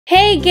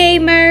Hey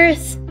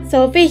gamers!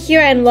 Sophie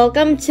here and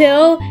welcome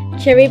to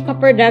Cherry Pop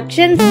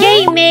Productions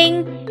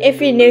Gaming! If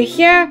you're new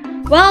here,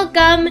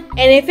 welcome! And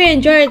if you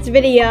enjoyed this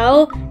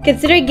video,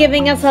 consider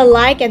giving us a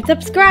like and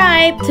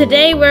subscribe!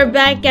 Today we're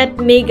back at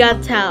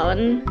Miga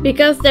Town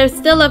because there's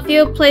still a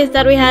few places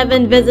that we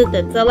haven't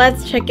visited, so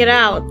let's check it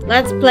out.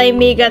 Let's play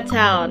Miga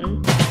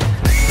Town.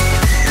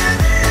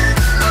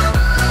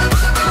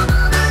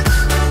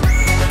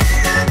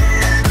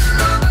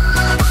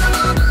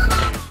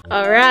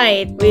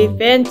 Alright, we've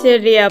been to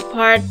the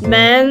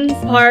apartments,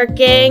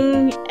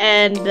 parking,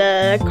 and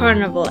the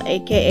carnival,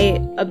 aka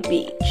a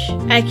beach.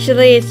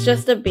 Actually, it's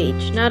just a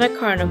beach, not a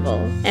carnival.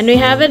 And we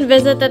haven't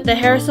visited the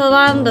hair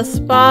salon, the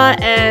spa,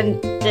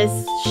 and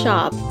this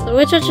shop. So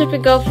which one should we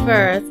go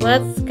first?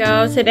 Let's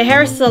go to the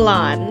hair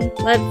salon.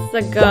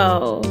 Let's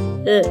go.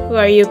 Who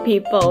are you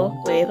people?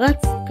 Wait,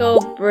 let's go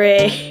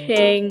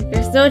bring...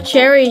 There's no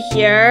Cherry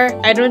here.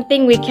 I don't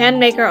think we can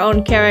make our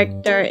own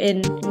character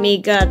in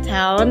Miga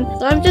Town.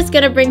 So I'm just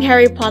gonna bring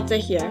Harry Potter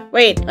here.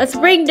 Wait, let's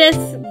bring this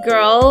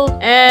girl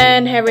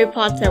and Harry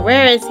Potter.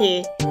 Where is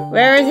he?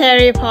 Where is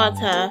Harry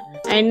Potter?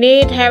 I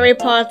need Harry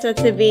Potter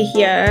to be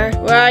here.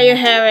 Where are you,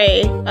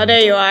 Harry? Oh,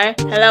 there you are.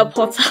 Hello,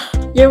 Potter.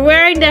 You're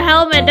wearing the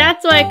helmet.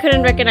 That's why I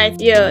couldn't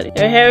recognize you.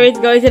 Harry's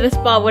going to the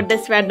spa with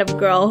this random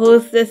girl.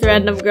 Who's this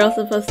random girl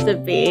supposed to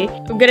be?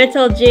 I'm gonna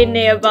tell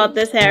Ginny about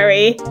this,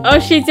 Harry. Oh,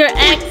 she's your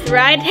ex,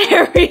 right,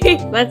 Harry?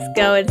 Let's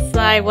go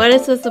inside. What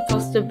is this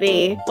supposed to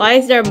be? Why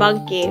is there a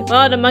monkey?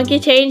 Oh, the monkey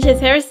changed his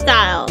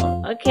hairstyle.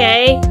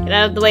 Okay. Get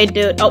out of the way,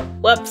 dude. Oh,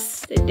 whoops.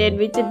 They didn't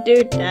mean to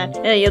do that.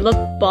 Yeah, you look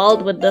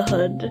bald with the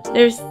hood.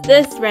 There's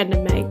this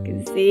random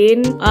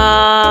magazine.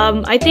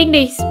 I think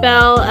they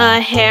spell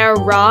hair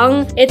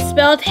wrong. It's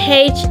spelled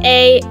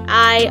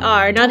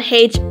H-A-I-R, not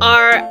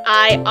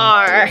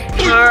H-R-I-R.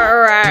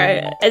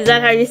 Is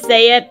that how you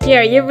say it?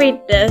 Here, you read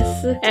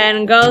this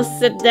and go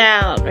sit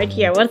down. Right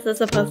here. What's this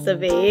supposed to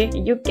be?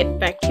 You get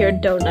back here,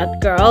 donut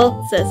girl.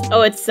 It says,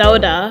 oh, it's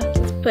soda.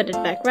 Let's put it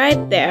back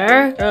right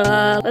there.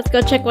 Let's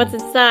go check what's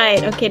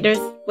inside. Okay, there's...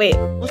 Wait,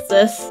 what's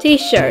this?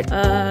 T-shirt.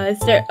 Is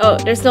there... Oh,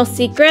 there's no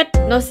secret?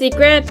 No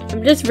secret?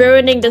 I'm just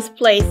ruining this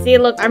place. See,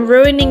 look, I'm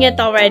ruining it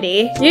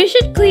already. You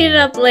should clean it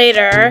up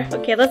later.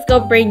 Okay, let's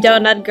go bring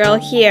Donut Girl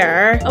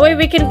here. Oh, wait,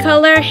 we can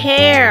color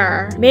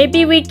hair.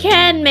 Maybe we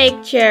can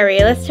make Cherry.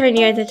 Let's turn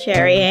you into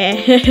Cherry.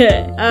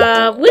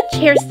 Which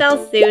hairstyle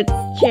suits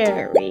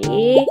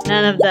Cherry?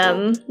 None of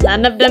them.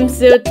 None of them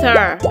suits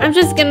her. I'm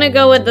just gonna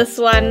go with this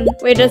one.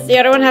 Wait, does the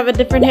other one have a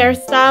different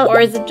hairstyle? Or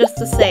is it just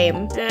the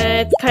same?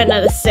 It's kind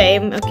of the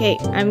same. Okay,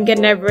 I'm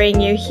gonna bring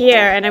you here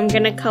and I'm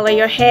gonna color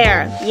your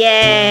hair.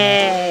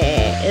 Yay!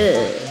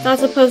 It's not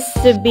supposed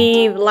to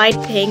be light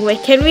pink.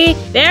 Wait, can we?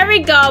 There we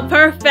go.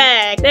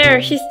 Perfect.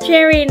 There, she's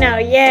Cherry now.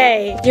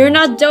 Yay. You're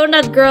not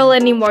Donut Girl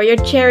anymore. You're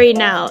Cherry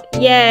now.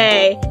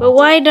 Yay. But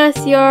why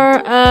does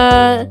your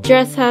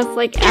dress have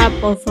like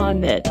apples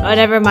on it? Oh,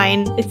 never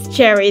mind. It's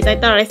cherries. I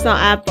thought I saw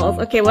apples.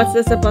 Okay, what's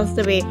this supposed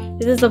to be?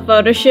 Is this a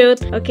photo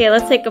shoot? Okay,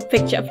 let's take a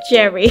picture of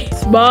Cherry.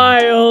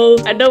 Smile.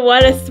 I don't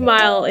want to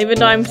smile, even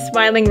though I'm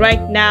smiling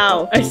right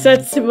now. I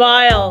said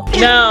smile.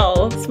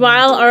 No.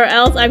 Smile or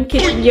else I'm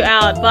kicking you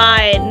out.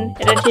 Fine. And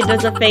then she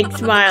does a fake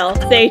smile.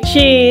 Say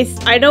cheese.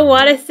 I don't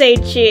want to say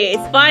cheese.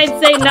 Fine,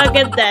 say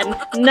nugget then.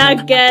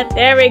 Nugget.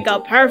 There we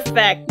go.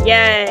 Perfect.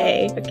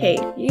 Yay. Okay,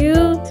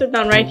 you sit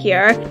down right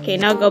here. Okay,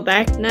 now go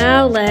back.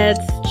 Now let's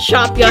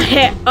chop your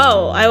hair.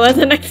 Oh, I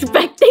wasn't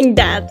expecting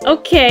that.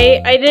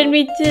 Okay, I didn't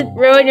mean to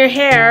ruin your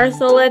hair,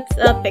 so let's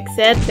fix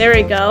it. There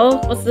we go.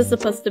 What's this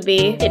supposed to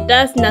be? It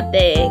does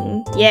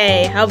nothing.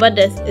 Yay. How about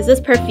this? Is this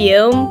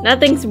perfume?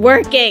 Nothing's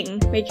working.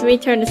 Wait, can we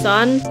turn this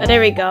on? Oh, there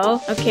we go.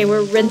 Okay,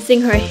 we're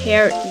rinsing her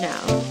hair now.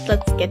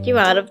 Let's get you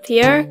out of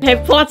here. Hey,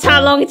 Potter,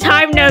 long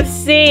time no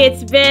see.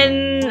 It's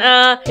been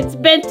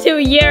 2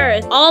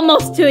 years.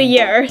 Almost 2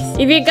 years.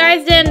 If you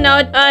guys didn't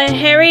know,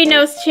 Harry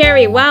knows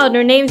Cherry. Wow,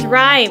 their names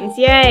rhymes.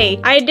 Yay.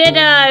 I did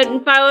a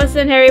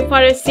 1000 Harry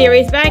Potter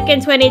series back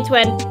in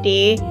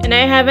 2020, and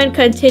I haven't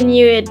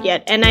continued it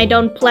yet, and I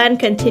don't plan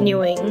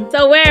continuing.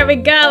 So where are we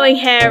going,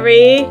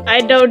 Harry?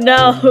 I don't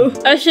know.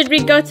 Oh, should we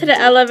go to the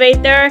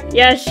elevator?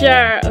 Yeah,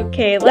 sure.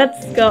 Okay,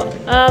 let's go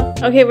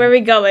up. Okay, where are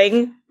we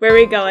going? Where are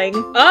we going?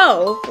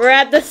 Oh, we're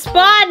at the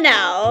spa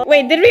now.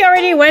 Wait, did we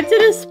already went to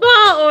the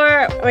spa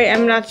or... Wait,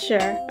 I'm not sure.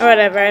 Oh,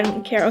 whatever, I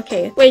don't care.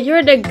 Okay. Wait,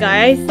 you're the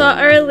guy I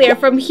saw earlier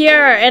from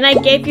here and I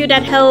gave you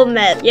that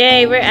helmet.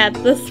 Yay, we're at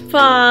the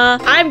spa.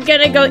 I'm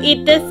gonna go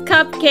eat this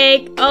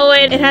cupcake. Oh,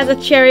 wait, it has a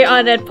cherry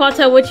on it.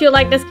 Potter, would you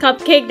like this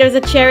cupcake? There's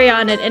a cherry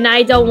on it and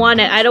I don't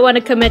want it. I don't want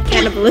to commit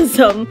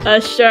cannibalism.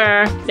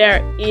 Sure.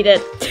 There, eat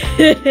it.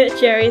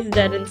 Cherry's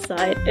dead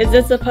inside. Is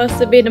this supposed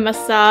to be the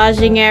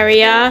massaging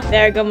area?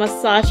 There, go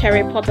massage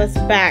Harry Potter's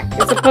back.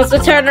 You're supposed to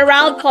turn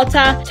around,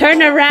 Potter.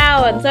 Turn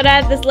around so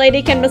that this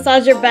lady can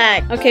massage your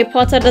back. Okay,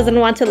 Potter doesn't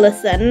want to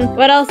listen.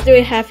 What else do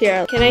we have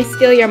here? Can I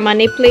steal your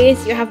money,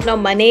 please? You have no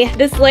money.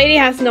 This lady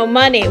has no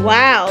money.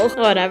 Wow.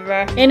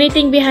 Whatever.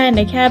 Anything behind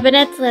the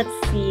cabinets? Let's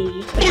see.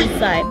 What's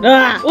inside?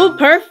 Ah! Ooh,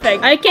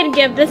 perfect. I can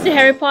give this to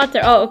Harry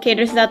Potter. Oh, okay,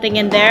 there's nothing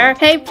in there.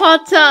 Hey,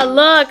 Potter,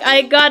 look,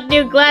 I got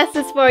new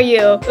glasses for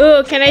you.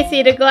 Ooh, can I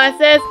see the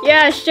glasses?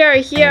 Yeah, sure.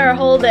 Here,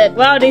 hold it.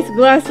 Wow, these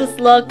glasses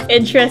look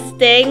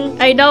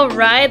interesting. I know,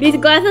 right? These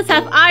glasses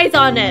have eyes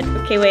on it.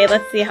 Okay, wait,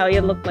 let's see how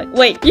you look like.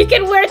 Wait, you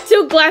can wear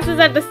two glasses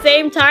at the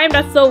same time?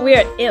 That's so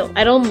weird. Ew,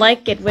 I don't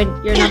like it when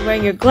you're not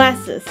wearing your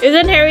glasses.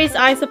 Isn't Harry's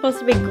eye supposed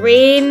to be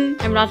green?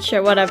 I'm not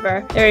sure,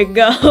 whatever. There you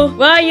go.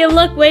 Wow, you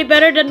look way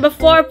better than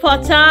before,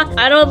 Potter.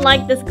 I don't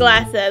like these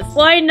glasses.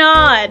 Why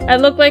not? I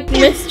look like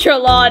Miss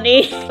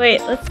Trelawney.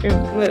 Wait, let's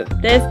remove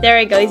this. There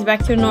we go. He's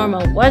back to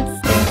normal. What's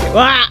in here?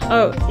 Wow.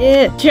 Oh,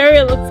 yeah.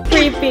 Cherry looks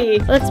creepy.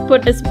 Let's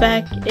put this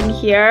back in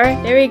here.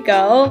 There we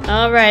go.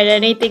 All right.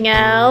 Anything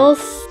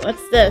else?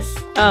 What's this?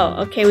 Oh,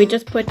 okay. We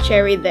just put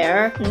Cherry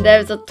there. And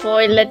there's a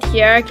toilet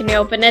here. Can you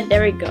open it?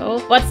 There we go.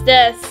 What's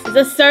this? Is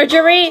this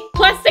surgery?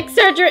 Plastic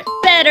surgery?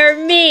 Better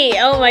me.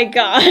 Oh my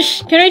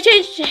gosh. Can we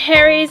change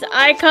Harry's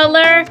eye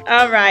color?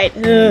 All right.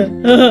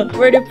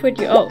 Where to put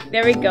you? Oh,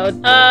 there we go.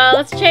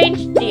 Let's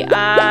change the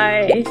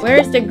eyes.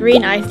 Where's the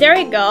green eyes? There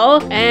we go.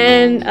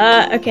 And,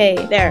 okay,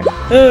 there.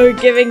 Oh,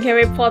 giving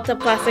Harry Potter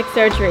plastic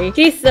surgery.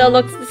 He still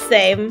looks the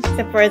same,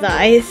 except for his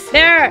eyes.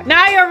 There.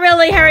 Now you're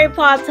really Harry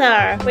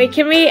Potter. Wait,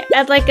 can we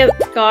add like a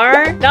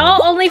scar? No,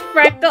 only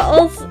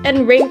freckles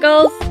and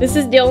wrinkles. This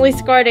is the only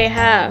scar they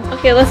have.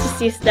 Okay, let's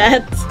just use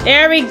that.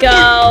 There we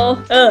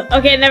go.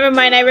 Okay, never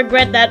mind. I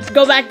regret that.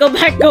 Go back, go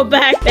back, go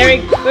back. There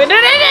we go.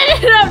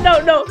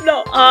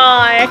 No. Oh,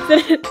 I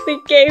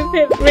accidentally gave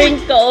him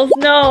wrinkles.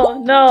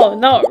 No.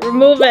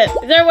 Remove it.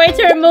 Is there a way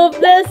to remove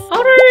this?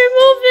 How do I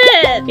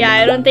remove it? Yeah,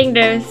 I don't think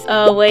there's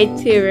a way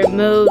to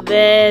remove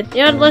it.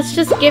 You know, let's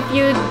just give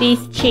you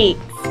these cheeks.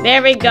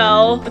 There we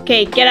go.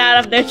 Okay, get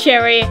out of there,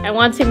 Cherry. I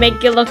want to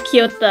make you look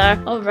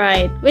cuter.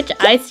 Alright, which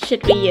eyes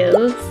should we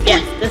use?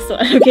 Yes, this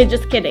one. Okay,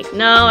 just kidding.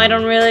 No, I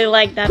don't really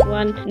like that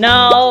one.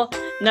 No.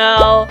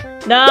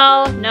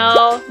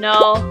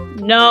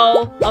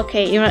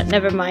 Okay, you know what?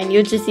 Never mind.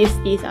 You just use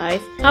these eyes.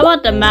 How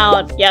about the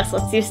mouth? Yes,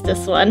 let's use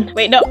this one.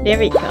 Wait, no. There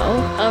we go.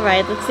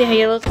 Alright, let's see how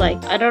you look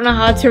like. I don't know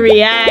how to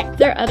react. Is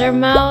there other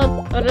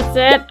mouth? What is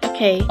it?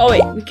 Okay. Oh,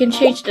 wait. We can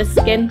change the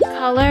skin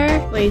color.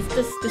 Wait, is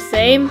this the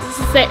same?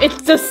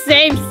 It's the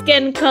same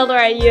skin color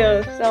I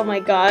used. Oh my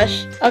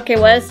gosh. Okay,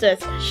 what is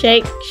this?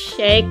 Shake.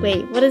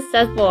 Wait, what is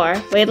that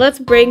for? Wait, let's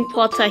bring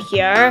Potter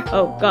here.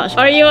 Oh gosh.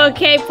 Are you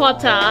okay,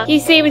 Potter? He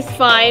seems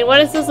fine.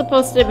 What is this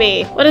supposed to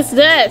be? What is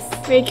this?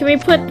 Wait, can we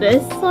put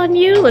this on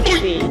you? Let's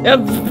see.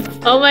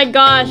 Oh my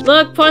gosh.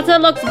 Look, Potter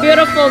looks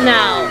beautiful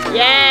now.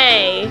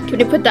 Yay. Can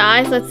we put the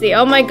eyes? Let's see.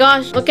 Oh my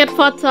gosh. Look at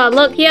Potter.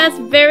 Look, he has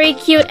very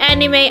cute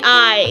anime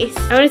eyes.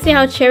 I want to see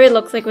how Cherry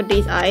looks like with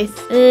these eyes.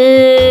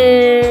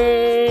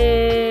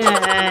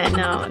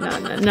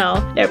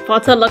 No. Their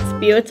Potter looks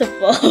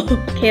beautiful.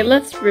 Okay,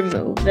 let's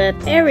remove it.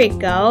 There we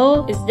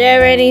go. Is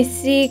there any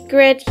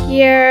secret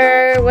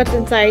here? What's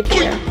inside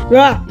here?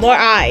 More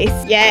eyes.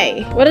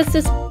 Yay. What is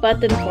this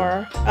button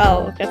for?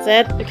 Oh, that's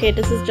it? Okay,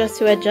 this is just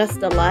to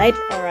adjust the light.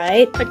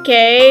 Alright.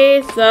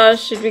 Okay, so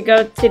should we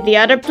go to the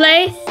other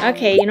place?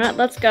 Okay, you know what?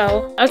 Let's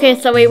go. Okay,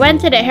 so we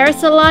went to the hair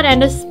salon and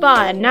the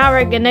spa. And now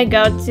we're gonna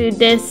go to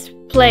this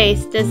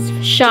place, this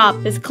shop,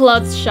 this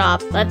clothes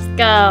shop. Let's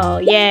go.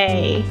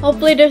 Yay.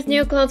 Hopefully there's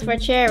new clothes for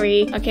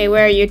Cherry. Okay,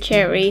 where are you,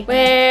 Cherry?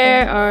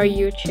 Where are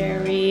you,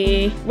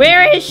 Cherry?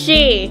 Where is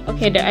she?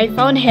 Okay, there, I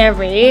found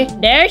Harry.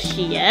 There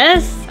she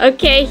is.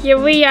 Okay, here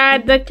we are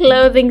at the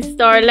clothing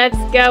store. Let's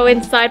go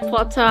inside,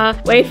 Potter.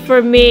 Wait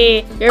for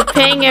me. You're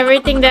paying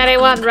everything that I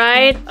want,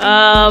 right?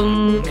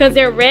 Cause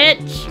you're rich?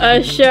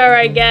 Sure,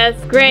 I guess.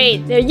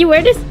 Great. There, you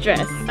wear this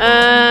dress.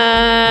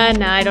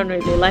 Nah, I don't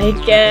really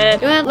like it.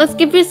 Well, let's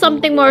give you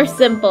something more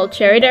simple,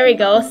 Cherry. There we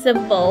go.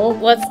 Simple.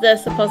 What's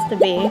this supposed to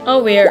be?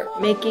 Oh, we're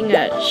making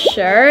a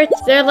shirt.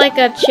 Is there like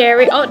a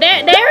cherry? Oh,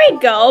 there we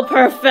go.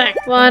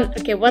 Perfect. One.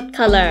 Okay, what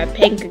color?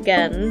 Pink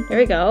again. There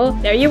we go.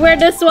 There, you wear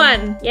this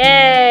one.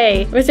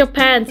 Yay. Where's your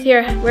pants?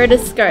 Here, wear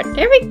this skirt.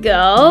 There we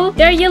go.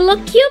 There, you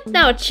look cute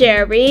now,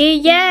 Cherry.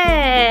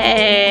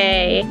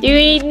 Yay. Do you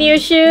need new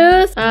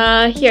shoes?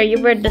 Here, you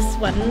wear this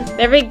one.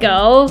 There we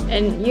go.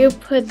 And you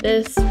put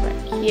this right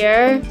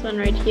here. This one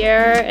right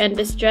here. And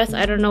this dress,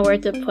 I don't know where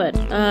to put.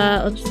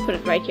 I'll just put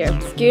it right here.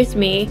 Excuse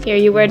me. Here,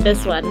 you wear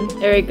this one.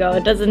 There we go.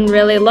 It doesn't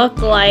really look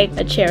like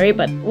a cherry,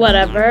 but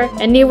whatever.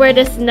 And you wear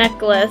this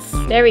necklace.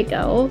 There we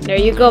go. There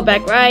you go.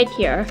 Back right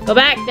here. Go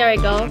back. There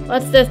we go.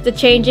 What's this? The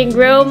changing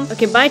room?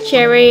 Okay, bye,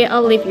 Cherry.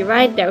 I'll leave you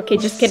right there. Okay,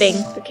 just kidding.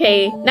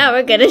 Okay, now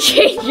we're gonna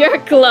change your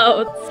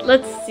clothes.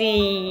 Let's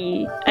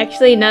see.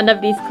 Actually, none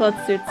of these clothes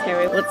suits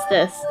Harry. What's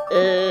this?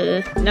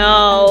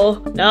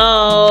 No.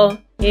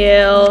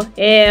 Ew.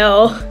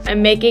 Ew.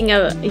 I'm making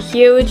a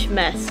huge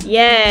mess.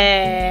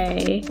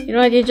 Yay. You know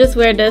what? You just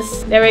wear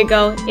this. There we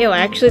go. Ew, I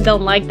actually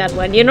don't like that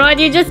one. You know what?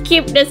 You just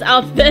keep this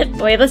outfit.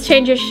 Wait, let's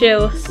change your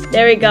shoes.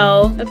 There we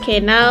go. Okay,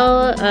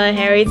 now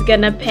Harry's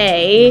gonna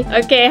pay.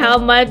 Okay, how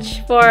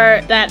much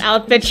for that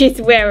outfit she's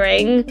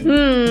wearing?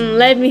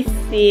 Let me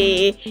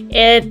see.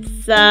 It's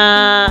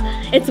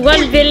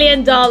 $1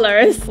 billion.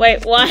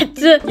 Wait, what?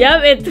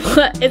 Yep,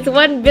 it's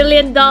 $1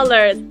 billion.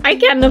 I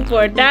can't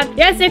afford that.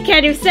 Yes, you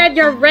can. You said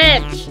you're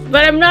rich,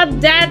 but I'm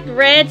not that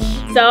rich.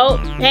 So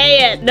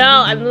pay it.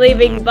 No, I'm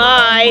leaving.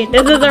 Bye.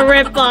 This is a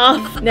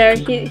ripoff. There,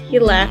 he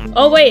left.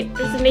 Oh wait,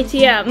 there's an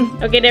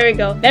ATM. Okay, there we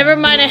go. Never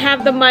mind, I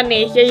have the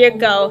money. Here you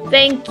go.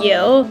 Thank you.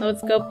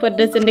 Let's go put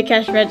this in the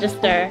cash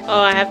register. Oh,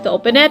 I have to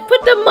open it.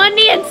 Put the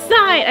money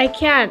inside. I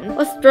can.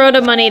 Let's throw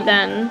the money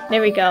then.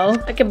 There we go.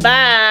 Okay,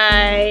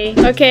 bye.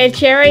 Okay,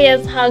 Cherry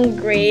is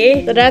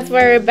hungry, so that's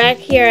why we're back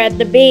here at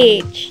the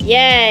beach.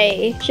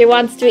 Yay. She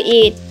wants to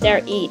eat.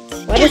 There, eat.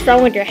 What is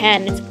wrong with your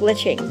hand? It's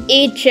glitching.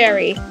 Eat,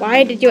 Cherry.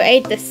 Why did you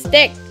eat the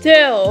stick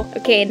too?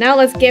 Okay, now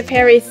let's give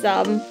Harry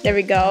some. There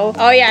we go.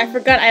 Oh yeah, I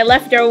forgot I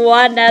left your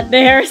one at the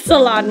hair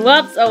salon.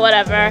 Whoops, or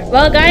whatever.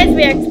 Well guys,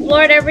 we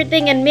explored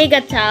everything in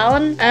Miga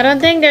Town. I don't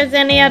think there's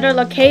any other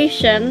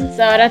location. So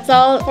that's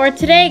all for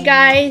today,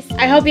 guys.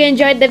 I hope you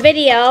enjoyed the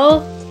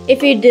video.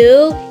 If you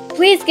do,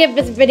 please give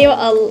this video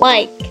a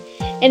like.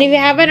 And if you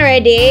haven't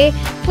already,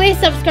 please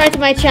subscribe to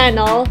my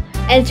channel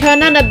and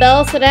turn on the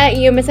bell so that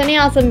you miss any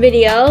awesome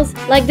videos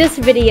like this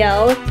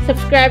video.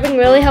 Subscribing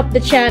really helps the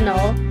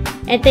channel.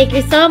 And thank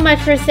you so much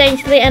for staying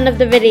to the end of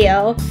the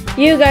video.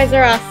 You guys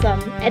are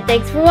awesome. And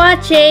thanks for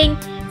watching.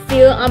 See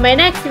you on my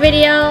next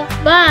video.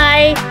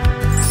 Bye!